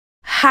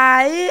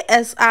Hi,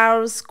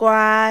 SR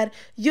Squad.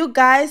 You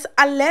guys,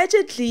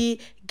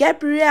 allegedly,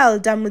 Gabriel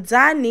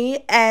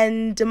Temudzani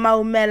and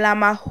Maumela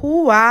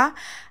Mahuwa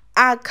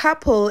are a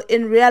couple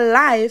in real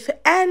life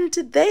and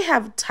they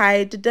have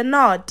tied the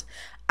knot.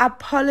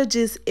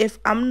 Apologies if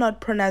I'm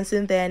not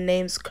pronouncing their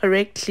names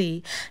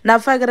correctly. Now,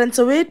 if I get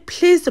into it,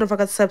 please don't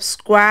forget to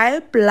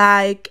subscribe,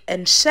 like,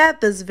 and share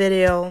this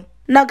video.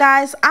 Now,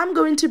 guys, I'm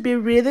going to be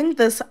reading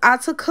this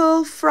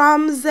article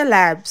from The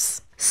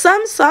Labs.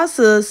 Some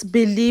sources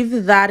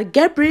believe that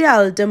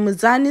Gabriel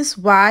Temudzani's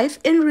wife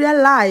in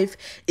real life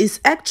is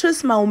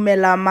actress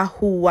Maumela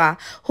Mahuwa,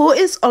 who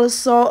is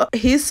also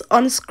his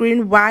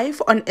on-screen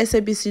wife on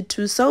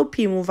SABC2 soap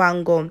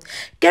Muvango.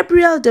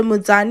 Gabriel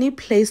Temudzani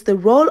plays the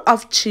role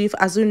of Chief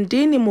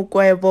Azundini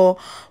Mukwebo,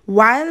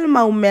 while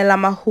Maumela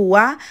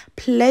Mahuwa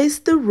plays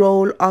the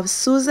role of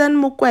Susan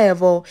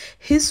Mukwebo,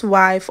 his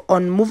wife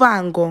on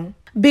Muvango.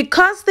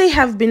 Because they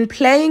have been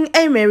playing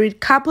a married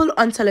couple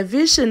on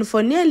television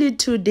for nearly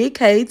 2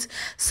 decades,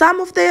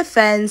 some of their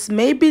fans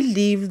may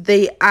believe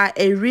they are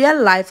a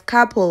real-life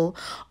couple.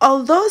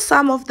 Although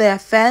some of their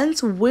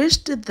fans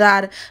wished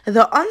that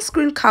the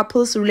on-screen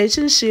couple's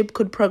relationship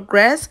could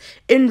progress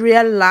in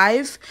real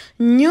life,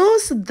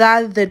 news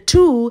that the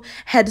two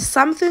had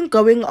something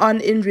going on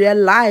in real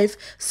life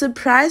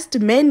surprised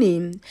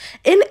many.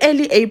 In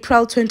early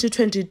April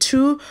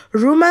 2022,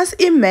 rumors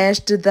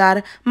emerged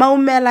that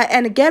Maumela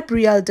and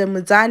Gabriel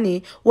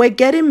Temudzani were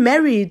getting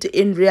married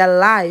in real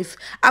life.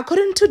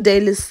 According to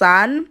Daily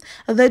Sun,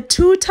 the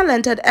two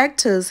talented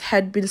actors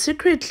had been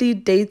secretly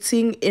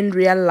dating in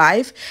real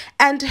life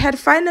and had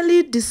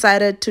finally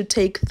decided to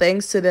take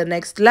things to the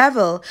next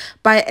level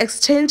by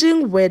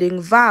exchanging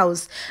wedding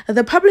vows.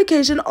 The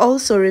publication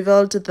also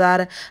revealed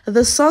that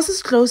the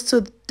sources close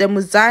to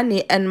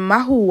Temudzani and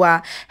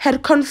Mahuwa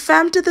had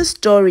confirmed the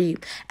story,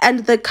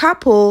 and the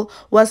couple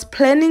was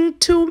planning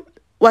to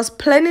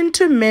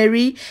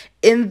marry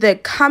in the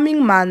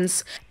coming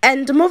months.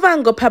 And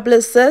Muvango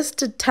publicist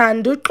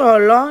Tandu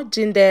Xolo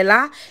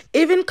Jindela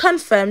even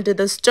confirmed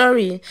the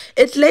story.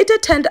 It later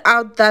turned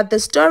out that the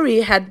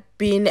story had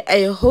been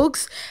a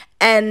hoax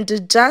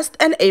and just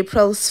an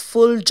April's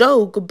Fool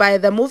joke by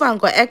the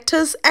Muvango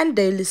actors and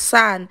Daily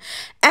Sun.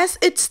 As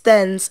it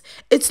stands,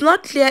 it's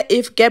not clear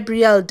if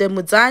Gabriel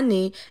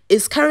Temudzani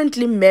is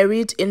currently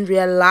married in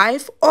real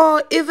life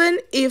or even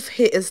if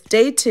he is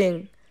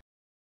dating.